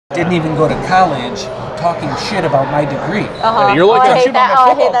Didn't even go to college talking shit about my degree. Yeah, you're like I hate that.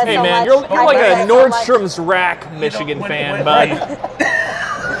 Oh, I hate that hey so man, much. you're like a so Nordstrom's Rack Michigan fan, bud.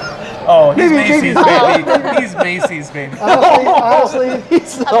 Oh, he's Macy's, baby. He's Macy's, baby. Honestly,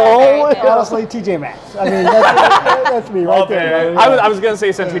 honestly, TJ Maxx. I mean, that's me right there. I was going to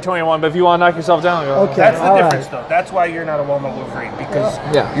say Century 21, but if you want to knock yourself down, go. Okay, That's the difference, though. That's why you're not a Walmart Wolverine, because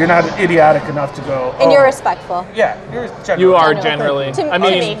Yeah. you're not idiotic enough to go. And you're respectful. Yeah, you're generally. You are generally. To I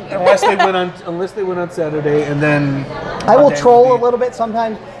mean, unless they went on Saturday, and then I will troll a little bit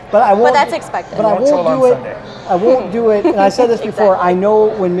sometimes, but I won't. But that's expected. But I Don't troll won't on do it. Sunday. I won't do it. And I said this before. Exactly. I know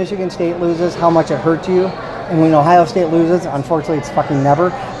when Michigan State loses, how much it hurts you, and when Ohio State loses, unfortunately, it's fucking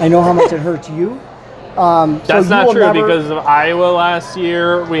never. I know how much it hurts you. that's not true because of Iowa last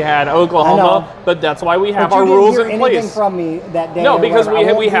year. We had Oklahoma, but that's why we have But our you didn't rules hear in anything place. from me that day. No, or because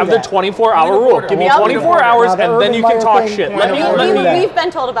whatever. we have the 24-hour Point of rule. order. Give me Yep. 24 hours, Now, the and then Urban you can Meyer talk thing- shit. Let Let me- me. let me- that. We've been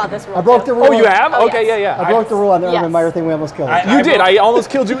told about this rule. I broke the too. rule. Oh, you have? Oh, Okay, yes. yeah. I broke the rule on the Yes. Urban Meyer thing. We almost killed it. You did. I almost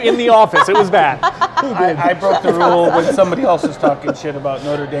killed you in the office. It was bad. I broke the rule when somebody else was talking shit about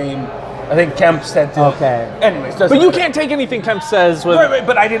Notre Dame. I think Kemp said to. Okay. Anyways, But you can't take anything Kemp says with. Right,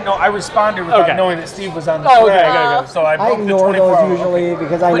 but I didn't know. I responded without Okay. knowing that Steve was on the Oh, thread. okay. So I I broke the ignore 24 those hour. usually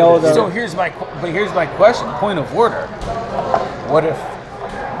because I But- know the. So here's my question. Point of order. What if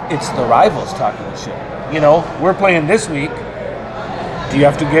it's the rivals talking shit? You know, we're playing this week. Do I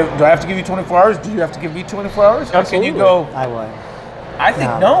have to give you 24 hours? Do you have to give me 24 hours? Or can you Absolutely. go? I would. I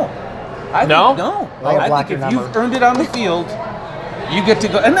think No. no. I No? think no. I got I blocked think your if you've number. earned it on the field, you get to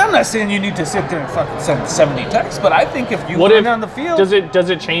go. And I'm not saying you need to sit there and fucking send 70 texts, but I think if you What earned if it on the field, does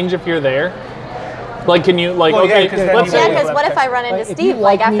it change if you're there? Like, can you Well, yeah, okay? 'cause then let's you say Yeah, Yeah, because what if I run into Like, if Steve you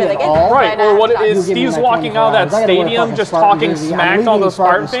like after me the at game? all- right, or what You is give me Steve's my walking out of 24 that hours. I gotta wear a stadium fucking just Spartan talking jersey. I'm smack to all leaving the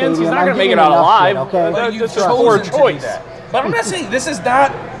Spartan Spartan fans? He's Stadium. not I'm going to make it giving out enough alive. shit, okay? But That's you've just a poor chosen to do choice. that. But I'm not saying this is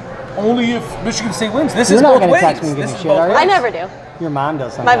not only if Michigan State wins. This You're is not both gonna ways. text me and give This me is shit, both are you? ways. I never do. Your mom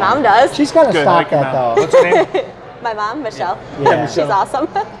does My sometimes. mom does. She's got to Good, stop like your that mom. though. What's her name? My mom, Michelle. Yeah. She's awesome.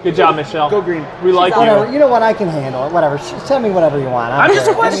 Good job, Michelle. Go Green. We like Whatever. you. You know what? I can handle it. Whatever. Tell me whatever you want. I'm just a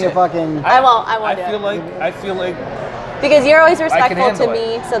Give me question. fucking. I won't I do feel it. like Because you're always respectful to handle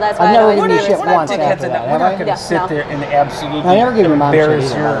me, so that's why I've I never always given be you shit respectful. once after that, we're have not I? going Yeah, to sit no. there and absolutely I never give your mom shit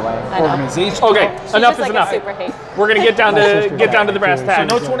embarrass either, by the way. your I know. organization. Okay, She's enough just is like enough. a super hate. We're gonna get down My to sister's the brass too. So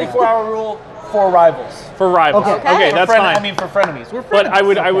tacks no 24-hour rule for rivals. for rivals. Okay. Okay, For that's fine. For frenemies. We're frenemies. But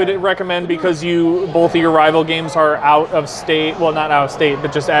I would recommend, because both of your rival games are out of state. Well, not out of state,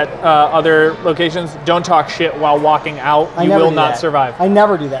 but just at other locations. Don't talk shit while walking out. I You never will do not that. survive. I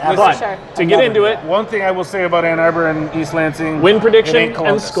never do that. But sure. to I get never into do it, that. One thing I will say about Ann Arbor and East Lansing: win it prediction ain't and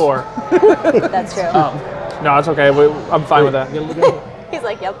Columbus. score. That's true. No, it's okay. I'm fine with that. He's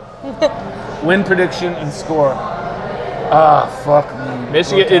like, yep. Win prediction and score. Ah, fuck me.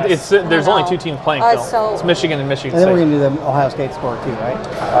 Michigan. Broadcast. There's I only know. 2 teams playing. Oh, Phil. so- It's Michigan and Michigan And then we're State. gonna do the Ohio State score too, right?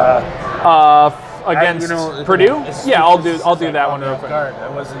 Against you know, Purdue. it's- Yeah, I'll this do is like that off one real off quick. guard. I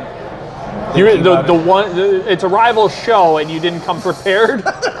wasn't. You, thinking about the it. one, it's a rival show, and you didn't come prepared.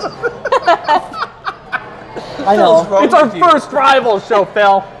 I know. wrong It's our with you? first rival show,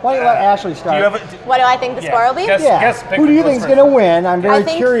 Phil. Why don't you let Ashley Do start? you have a? What do I think the score will be? Guess, yeah. guess pick Who do you what's think's first. gonna win? I'm very I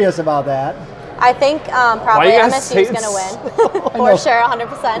think- curious about that. I think probably you guys MSU is say going to it's- win. I know. For sure,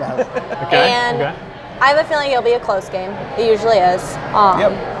 100%. Okay. And okay. I have a feeling it'll be a close game. It usually is.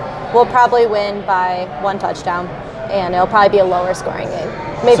 Yep. We'll probably win by 1 touchdown, and it'll probably be a lower scoring game.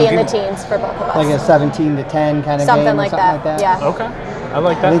 Maybe So in the give- teens for both of us. Like a 17-10 kind of something game or like something that. like that. Yeah. Okay. I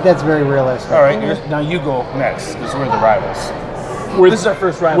like I think that. that's very realistic. All right, now you go next because we're the rivals. With, This is our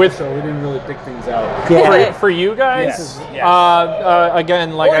first rival, with- so we didn't really pick things out. Yeah. for you guys, Yes, yes.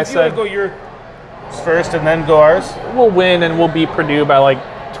 again, like Or I if you want said, to go yours first and then go ours, we'll win and we'll beat Purdue by like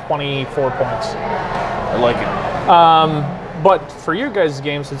 24 points. I like it. But for your guys'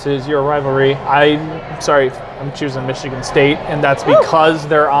 game, since it is your rivalry, I'm choosing Michigan State, and that's because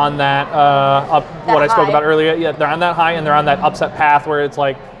they're on that what I spoke high. about earlier. Yeah, they're on that high, and they're on that upset path where it's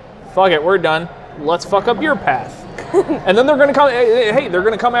like, fuck it, we're done. Let's fuck up your path. And then they're going to come. Hey, they're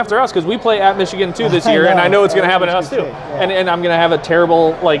going to come after us because we play at Michigan too this year, and I know it's going to happen to us too. And I'm going to have a terrible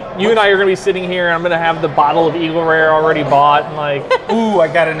you and I are going to be sitting here, and I'm going to have the bottle of Eagle Rare already bought, and like, Ooh, I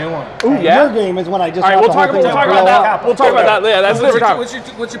got a new one. Ooh, yeah? Your game is when I just. all right, want we'll the talk whole thing to about blow that. up. We'll talk about that. Yeah, that's a different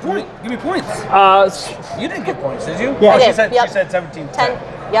topic. What's your point? Give me points. Uh, You didn't get points, did you? Yeah. Oh, I she did, said yep. she said 17. 10.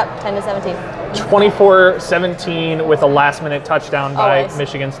 Yep, 10 to 17. 24-17 with a last-minute touchdown by Always.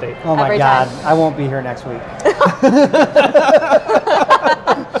 Michigan State. Oh my Every God! time. I won't be here next week.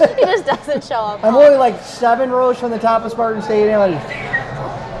 He just doesn't show up. I'm only like 7 rows from the top of Spartan Stadium. I just,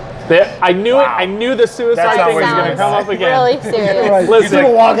 I knew it. I knew the suicide That's thing was not going to come up again. Really serious. Listen,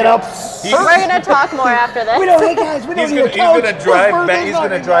 People walking up. We're gonna talk more after this. We don't, hey guys, we don't He's need gonna, a couch. he's gonna drive back. He's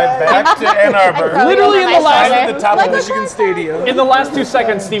gonna drive back to Ann Arbor. Literally in the last- Climb at the top of Like, Michigan Stadium. in the last 2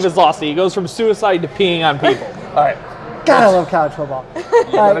 seconds, Steve has lost it. He goes from suicide to peeing on people. All right, God, I love college football. you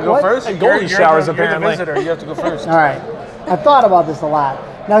wanna go first? And golden showers, you're apparently. the visitor. You have to go first. All right. I've thought about this a lot.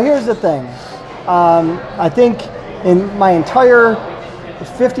 Now, here's the thing. I think in my entire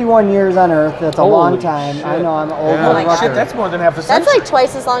 51 years on Earth, that's a long Holy time. shit. I know I'm old. Oh my motherfucker. shit, that's more than half a century. That's like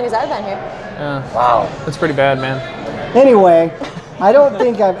twice as long as I've been here. Yeah, wow. that's pretty bad, man. Anyway, I don't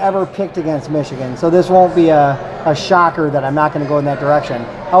think I've ever picked against Michigan, so this won't be a shocker that I'm not going to go in that direction.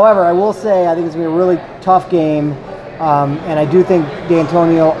 However, I will say I think it's going to be a really tough game, and I do think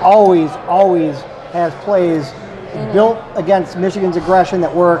D'Antonio always has plays built against Michigan's aggression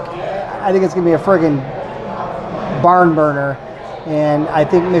that work. I think it's going to be a friggin' barn burner, and I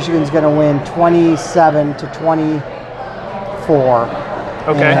think Michigan's going to win 27-24.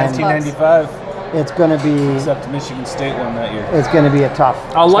 Okay. And 1995. it's going to be Except Michigan State won that year. it's going to be a tough.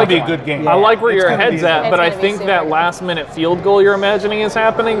 I like be a it. good game. I like where It's your gonna head's be- at, but It's I gonna be think super that good. last-minute field goal you're imagining is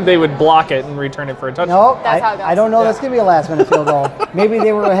happening. They would block it and return it for a touchdown. No, That's how it goes. I don't know. That's going to be a last-minute field goal. Maybe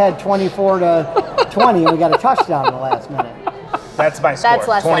they were ahead 24-20, and we got a touchdown in the last minute. That's my score. That's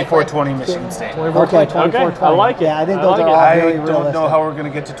less 24-20 Michigan State. 24-20. Okay, I like it. Yeah, I think I those like are it. all I very don't realistic. know how we're going to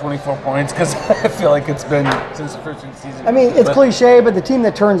get to 24 points because I feel like it's been since the first week of the season. I mean, it's But cliche, but the team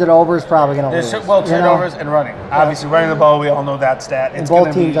that turns it over is probably going to lose. there's well, you know? turnovers and running. Obviously, running the ball, we all know that stat. It's both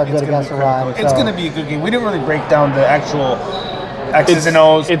gonna teams be, are good it's gonna against be the run, critical. It's so- going to be a good game. We didn't really break down the actual X's and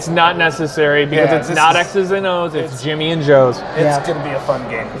O's. It's not necessary because Yeah, it's this not is- X's and O's. It's Jimmy and Joe's. Yeah. It's going to be a fun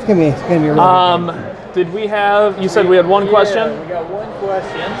game. It's going to be a really good game. Did we have? You said we had one question. We got one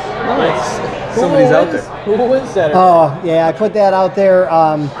question. Nice. Somebody's out there. Who wins that? Oh, yeah, I put that out there.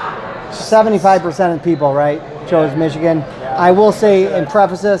 75% of people, right, chose Michigan. I will say, in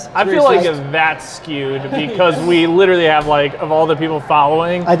preface this, I feel like that's skewed because we literally have like of all the people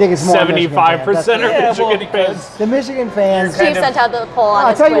following, I think it's more 75% Michigan are fans. Michigan fans. the Michigan fans. Chief sent out the poll on I'll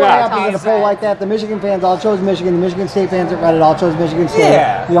his tell you Twitter. what and happened in a Tom's poll friend. like that. The Michigan fans all chose Michigan. The Michigan State fans at Reddit all chose Michigan State.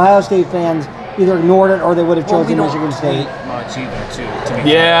 Yeah. The Ohio State fans either ignored it or they would have chosen we don't Michigan State. tweet much either, to be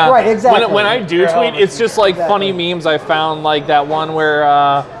Yeah, Right, exactly. When I do You're tweet, hella it's just like Exactly. funny memes I found, like that one where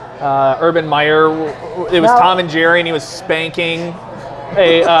Urban Meyer, it was Now- Tom and Jerry, and he was spanking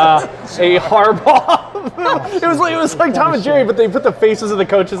a Harbaugh. it was like Tom and Jerry, but they put the faces of the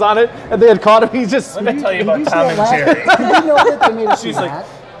coaches on it, and they had caught him. He's just Let me tell you Did about you see Tom that and last- Jerry. Did you know that they made us She's do like, that?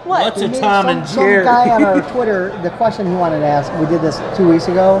 What? What's They a made Tom some, and some Jerry? guy on our Twitter, the question he wanted to ask, we did this 2 weeks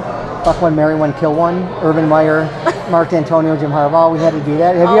ago. Fuck one, marry one, kill one. Urban Meyer, Mark D'Antonio, Jim Harbaugh. We had to do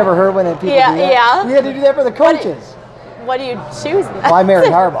that. Have you ever heard when people Yeah, do that? yeah. We had to do that for the coaches. What do you choose? Well, I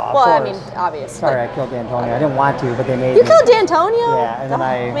married Harbaugh, of Well, I course. mean, obviously. Sorry, I killed D'Antonio. I didn't want to, but they made You me. killed D'Antonio? Yeah, and then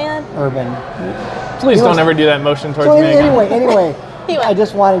Oh, man. Urban. please He don't was- ever do that motion towards So me again. anyway, He went. I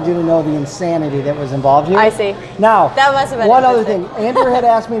just wanted you to know the insanity that was involved here. I see. Now, That must have been one other thing. interesting. Andrew had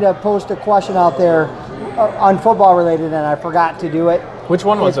asked me to post a question out there on football related, and I forgot to do it. Which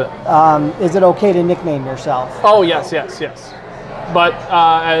one was it? Is it okay to nickname yourself? Oh, yes. But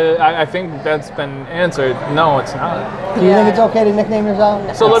I think that's been answered. No, it's not. Do you think it's okay to nickname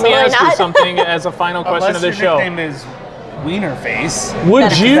yourself? So let me Absolutely ask you not. something as a final question Unless of the your show. nickname is Wiener Face. Would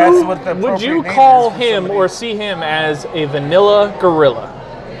That's you what the would you appropriate name call is for him somebody. or see him as a vanilla gorilla?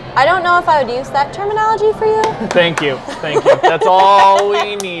 I don't know if I would use that terminology for you. Thank you. That's all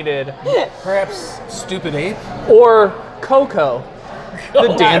we needed. Perhaps Stupid Ape? Or Coco,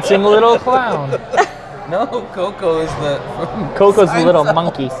 the dancing little clown. No, Coco is the. Coco's the little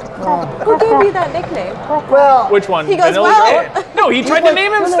monkey. Who gave you that nickname? Well, Which one? He goes, Vanilla well- gorilla? No, he tried to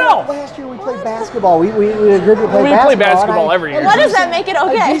name himself. Last year we played basketball. We agreed to play We basketball. play basketball and every year. What does that make it a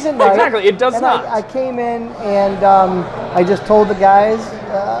okay? decent night. Exactly, it does and not. I came in and I just told the guys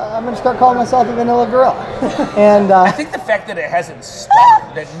I'm going to start calling myself a vanilla girl. And I think the fact that it hasn't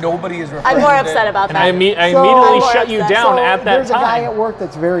stuck, that nobody is referring I'm more to upset about And that. I So- immediately I'm shut you more down upset. at that there's a guy time. at work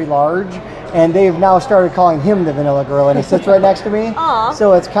that's very large, and they've now started calling him the vanilla girl, and he sits right next to me. Aw.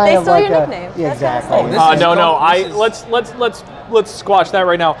 So it's kind They of stole like your a nickname. That's kinda exactly. sad. No, This is- let's squash that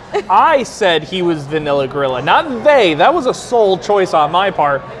right now. I said he was vanilla gorilla, not they. That was a sole choice on my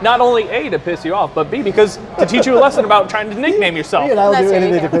part. Not only A, to piss you off, but B, because to teach you a lesson about trying to nickname yourself. You know, That's do right,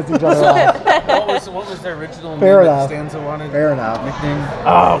 anything yeah. to piss each other off. What was the original Fair name that enough. Stanza wanted? Fair enough. Nickname?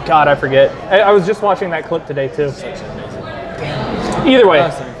 Oh God, I forget. I was just watching that clip today too. Either way,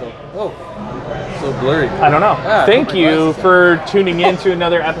 Oh, so blurry. I don't know. Ah, Thank put my you glasses for tuning in to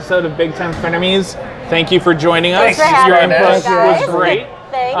another episode of Big Time Frenemies. Thank you for joining us. Thanks for Your having input us, was guys. great.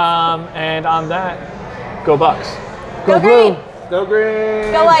 Thanks. And on that, go Bucks. Go Go blue. green. Go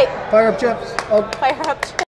green. Go white. Fire up chips. Oh. Fire up.